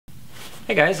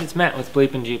Hey guys, it's Matt with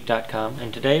BleepinJeep.com,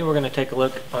 and today we're going to take a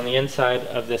look on the inside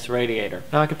of this radiator.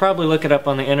 Now I could probably look it up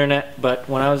on the internet, but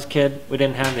when I was a kid we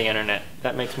didn't have the internet.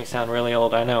 That makes me sound really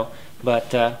old, I know.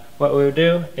 But what we would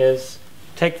do is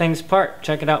take things apart,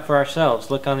 check it out for ourselves,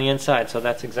 look on the inside. So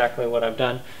that's exactly what I've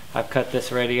done. I've cut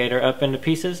this radiator up into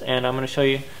pieces and I'm going to show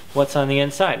you what's on the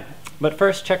inside. But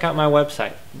first, check out my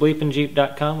website,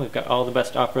 BleepinJeep.com. We've got all the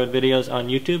best off-road videos on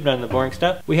YouTube, none of the boring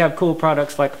stuff. We have cool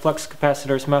products like flux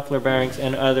capacitors, muffler bearings,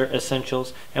 and other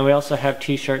essentials. And we also have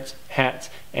t-shirts, hats,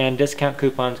 and discount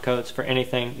coupons codes for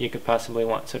anything you could possibly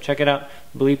want. So check it out,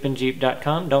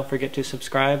 BleepinJeep.com. Don't forget to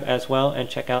subscribe as well and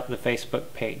check out the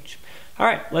Facebook page.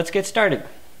 Alright, let's get started.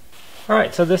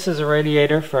 Alright, so this is a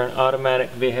radiator for an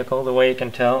automatic vehicle. The way you can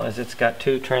tell is it's got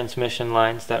two transmission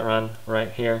lines that run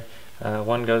right here.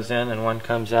 One goes in and one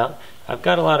comes out. I've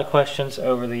got a lot of questions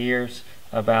over the years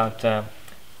about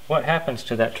what happens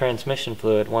to that transmission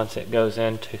fluid once it goes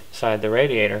inside the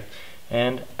radiator,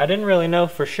 and I didn't really know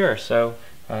for sure, so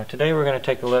today we're going to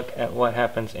take a look at what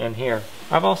happens in here.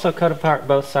 I've also cut apart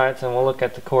both sides and we'll look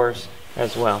at the cores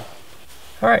as well.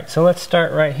 Alright, so let's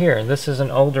start right here. This is an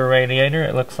older radiator.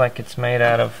 It looks like it's made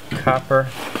out of copper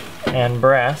and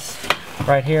brass.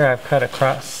 Right here I've cut a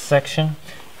cross section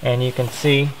and you can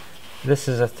see this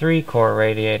is a 3-core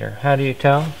radiator. How do you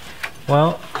tell?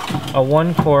 Well, a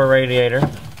 1-core radiator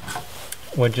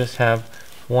would just have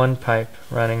one pipe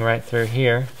running right through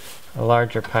here, a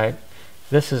larger pipe.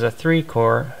 This is a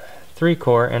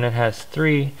 3-core, and it has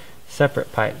 3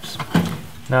 separate pipes.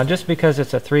 Now just because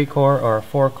it's a 3-core or a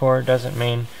 4-core doesn't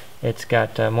mean it's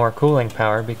got more cooling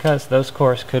power, because those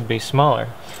cores could be smaller.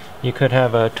 You could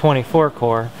have a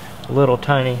 24-core, little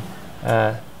tiny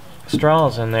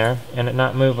straws in there and it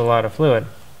not move a lot of fluid.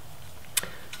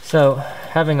 So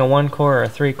having a 1-core or a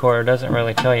 3-core doesn't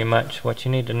really tell you much. What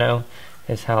you need to know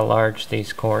is how large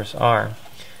these cores are.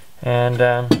 And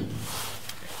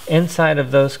inside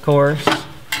of those cores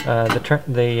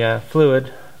the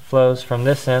fluid flows from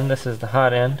this end. This is the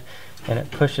hot end, and it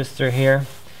pushes through here.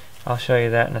 I'll show you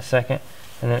that in a second.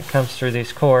 And then it comes through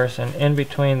these cores, and in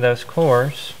between those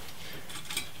cores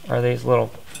are these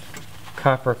little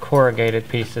copper corrugated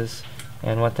pieces,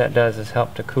 and what that does is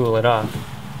help to cool it off.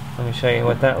 Let me show you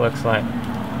what that looks like.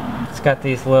 It's got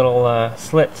these little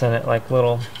slits in it, like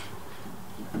little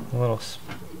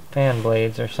fan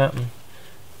blades or something.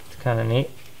 It's kind of neat.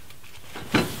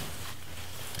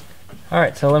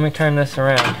 Alright, so let me turn this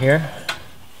around here.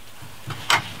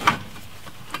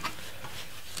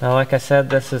 Now like I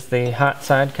said, this is the hot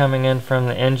side coming in from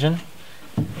the engine,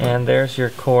 and there's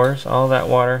your cores. All that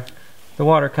water, the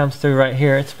water comes through right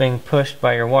here. It's being pushed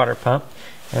by your water pump,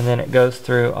 and then it goes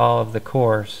through all of the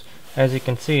cores. As you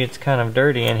can see, it's kind of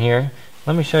dirty in here.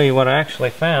 Let me show you what I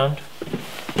actually found.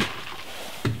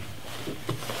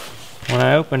 When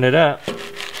I opened it up,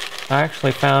 I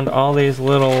actually found all these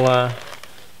little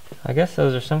I guess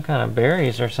those are some kind of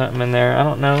berries or something in there. I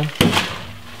don't know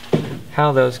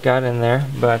how those got in there,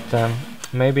 but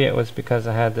maybe it was because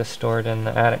I had this stored in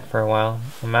the attic for a while.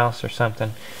 A mouse or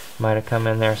something might have come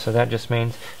in there. So that just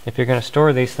means if you're going to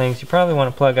store these things, you probably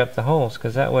want to plug up the holes,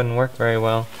 because that wouldn't work very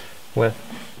well with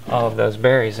all of those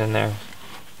berries in there.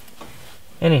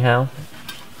 Anyhow,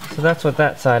 so that's what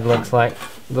that side looks like.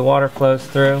 The water flows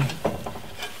through,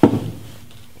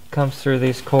 comes through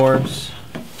these cores,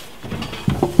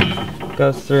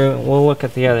 goes through. We'll look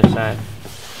at the other side.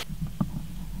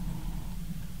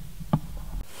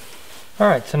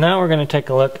 Alright, so now we're going to take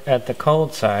a look at the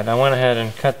cold side. I went ahead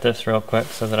and cut this real quick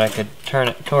so that I could turn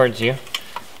it towards you.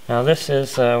 Now this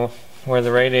is where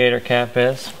the radiator cap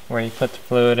is, where you put the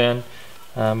fluid in,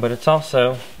 but it's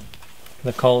also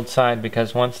the cold side,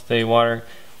 because once the water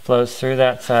flows through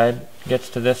that side, gets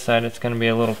to this side, it's going to be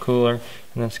a little cooler,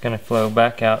 and it's going to flow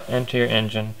back out into your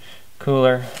engine,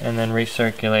 cooler, and then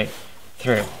recirculate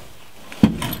through.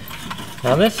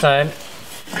 Now this side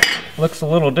looks a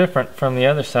little different from the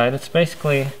other side. It's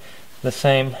basically the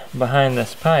same behind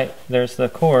this pipe. There's the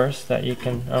cores that you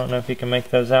can, I don't know if you can make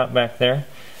those out back there,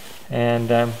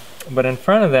 and but in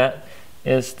front of that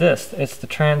is this. It's the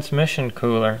transmission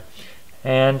cooler,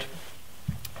 and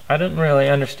I didn't really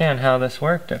understand how this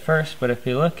worked at first, but if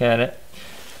you look at it,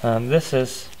 this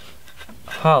is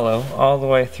hollow all the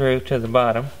way through to the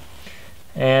bottom,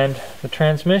 and the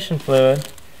transmission fluid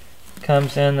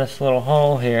comes in this little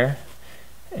hole here,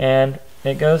 and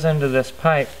it goes into this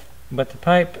pipe, but the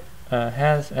pipe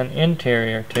has an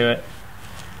interior to it.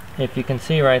 If you can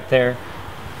see right there,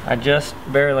 I just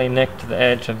barely nicked the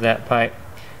edge of that pipe,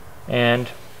 and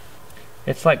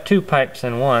it's like 2 pipes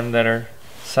in one that are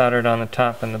soldered on the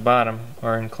top and the bottom,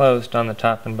 or enclosed on the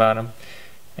top and bottom.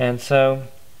 And so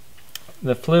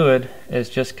the fluid is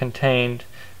just contained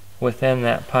within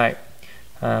that pipe.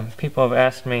 People have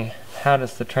asked me, how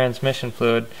does the transmission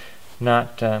fluid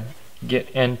not get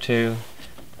into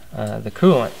the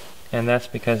coolant? And that's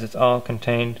because it's all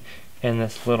contained in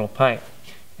this little pipe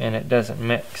and it doesn't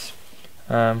mix.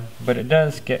 But it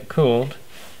does get cooled.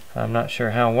 I'm not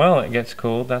sure how well it gets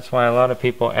cooled. That's why a lot of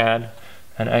people add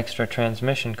an extra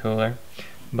transmission cooler.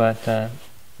 But the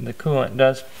coolant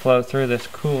does flow through this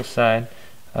cool side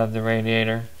of the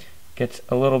radiator, gets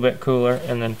a little bit cooler,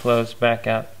 and then flows back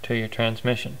out to your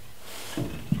transmission.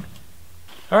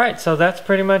 Alright, so that's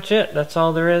pretty much it. That's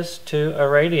all there is to a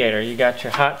radiator. You got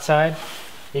your hot side,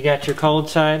 you got your cold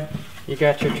side, you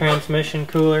got your transmission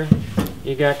cooler,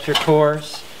 you got your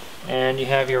cores, and you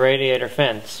have your radiator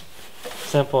fins.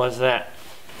 Simple as that.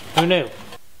 Who knew?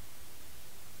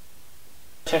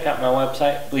 Check out my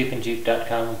website,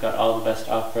 BleepinJeep.com. We've got all the best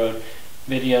off-road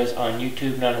videos on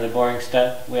YouTube, none of the boring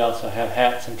stuff. We also have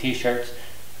hats and t-shirts,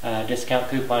 discount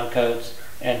coupon codes,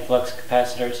 and flux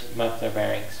capacitors, muffler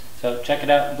bearings. So check it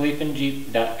out,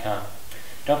 BleepinJeep.com.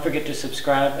 Don't forget to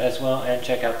subscribe as well and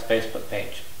check out the Facebook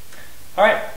page. Alright.